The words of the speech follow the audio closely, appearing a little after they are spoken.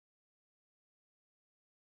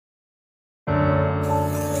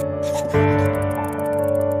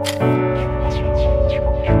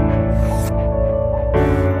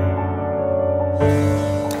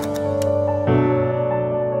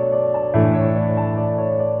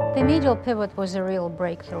The medial pivot was a real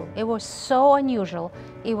breakthrough. It was so unusual.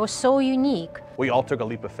 It was so unique. We all took a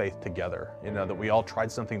leap of faith together, that we all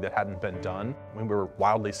tried something that hadn't been done. We were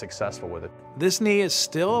wildly successful with it. This knee is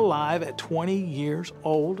still alive at 20 years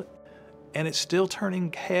old, and it's still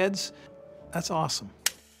turning heads. That's awesome.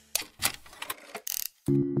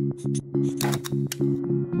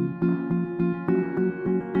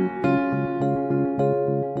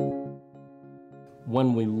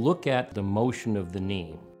 When we look at the motion of the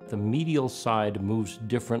knee, the medial side moves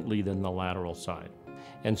differently than the lateral side.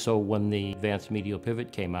 And so when the advanced medial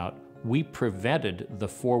pivot came out, we prevented the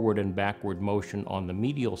forward and backward motion on the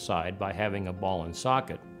medial side by having a ball and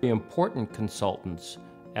socket. The important consultants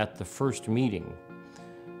at the first meeting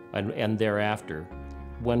and thereafter,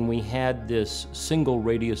 when we had this single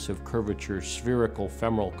radius of curvature spherical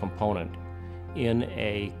femoral component in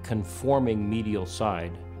a conforming medial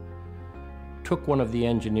side, took one of the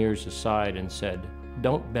engineers aside and said,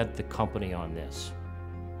 "Don't bet the company on this,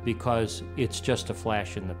 because it's just a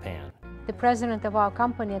flash in the pan." The president of our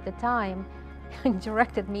company at the time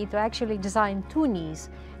directed me to actually design two knees,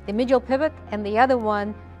 the medial pivot and the other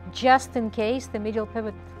one just in case the medial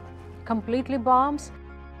pivot completely bombs.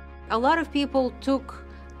 A lot of people took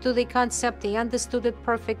to the concept, they understood it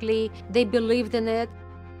perfectly, they believed in it.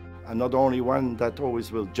 I'm not the only one that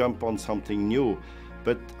always will jump on something new,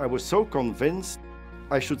 but I was so convinced.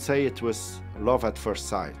 I should say it was love at first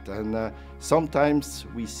sight. And sometimes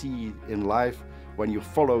we see in life, when you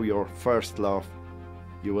follow your first love,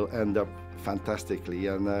 you will end up fantastically.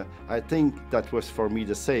 And I think that was for me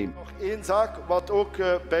the same. Nog één zaak wat ook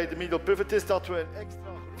bij de medial pivot is dat we een extra...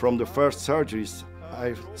 From the first surgeries,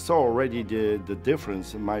 I saw already the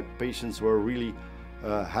difference. My patients were really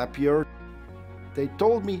happier. They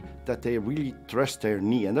told me that they really trust their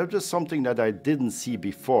knee, and that was something that I didn't see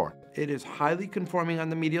before. It is highly conforming on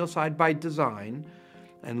the medial side by design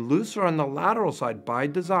and looser on the lateral side by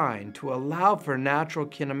design to allow for natural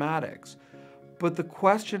kinematics. But the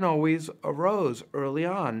question always arose early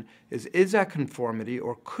on is that conformity,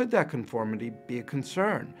 or could that conformity be a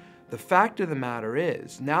concern? The fact of the matter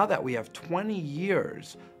is, now that we have 20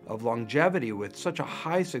 years of longevity with such a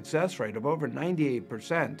high success rate of over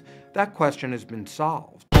 98%, that question has been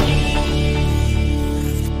solved.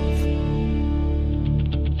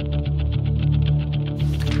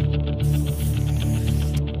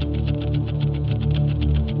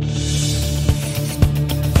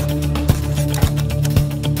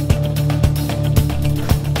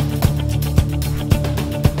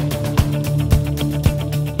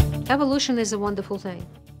 Evolution is a wonderful thing.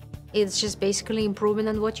 It's just basically improving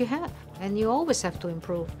on what you have, and you always have to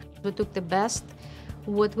improve. We took the best,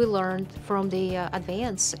 what we learned from the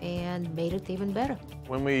advance, and made it even better.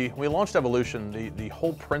 When we launched Evolution, the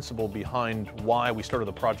whole principle behind why we started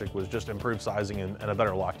the project was just improved sizing and a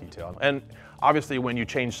better lock detail. And obviously when you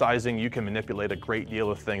change sizing, you can manipulate a great deal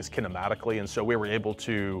of things kinematically, and so we were able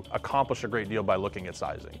to accomplish a great deal by looking at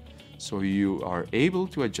sizing. So you are able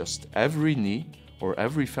to adjust every knee or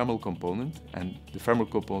every femoral component, and the femoral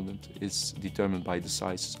component is determined by the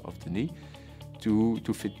size of the knee,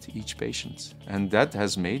 to fit each patient. And that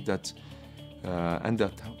has made that, and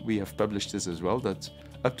that we have published this as well, that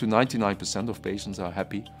up to 99% of patients are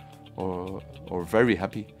happy or very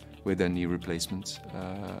happy with their knee replacement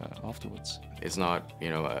afterwards. It's not,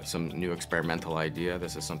 some new experimental idea.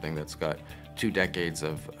 This is something that's got 2 decades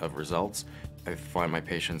of results. I find my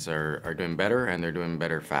patients are doing better, and they're doing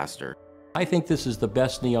better faster. I think this is the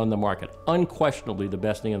best knee on the market, unquestionably the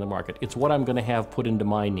best knee on the market. It's what I'm going to have put into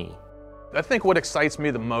my knee. I think what excites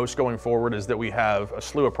me the most going forward is that we have a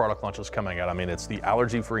slew of product launches coming out. I mean, it's the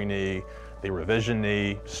allergy-free knee, the revision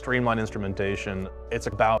knee, streamlined instrumentation. It's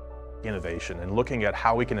about innovation and looking at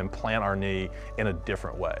how we can implant our knee in a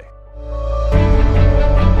different way.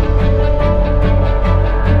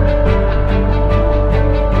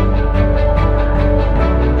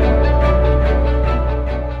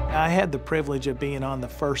 I had the privilege of being on the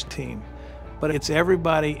first team, but it's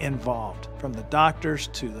everybody involved, from the doctors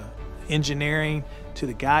to the engineering, to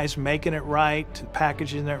the guys making it right, to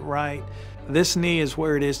packaging it right. This knee is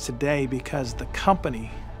where it is today because the company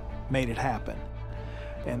made it happen.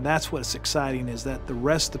 And that's what's exciting, is that the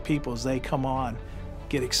rest of the people, as they come on,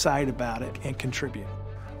 get excited about it and contribute.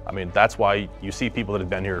 I mean, that's why you see people that have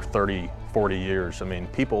been here 30, 40 years. I mean,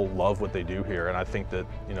 people love what they do here, and I think that,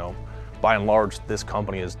 by and large, this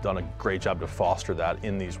company has done a great job to foster that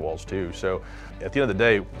in these walls too. So at the end of the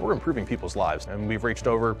day, we're improving people's lives, and we've reached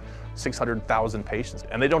over 600,000 patients.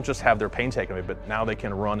 And they don't just have their pain taken away, but now they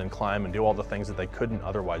can run and climb and do all the things that they couldn't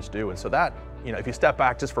otherwise do. And so that, if you step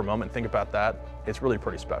back just for a moment and think about that, it's really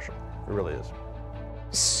pretty special. It really is.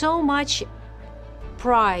 So much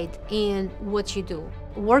pride in what you do,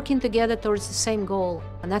 working together towards the same goal.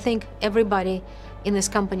 And I think everybody in this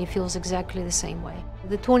company feels exactly the same way.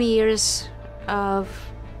 The 20 years of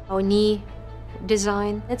our knee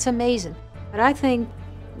design, it's amazing. But I think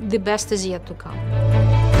the best is yet to come.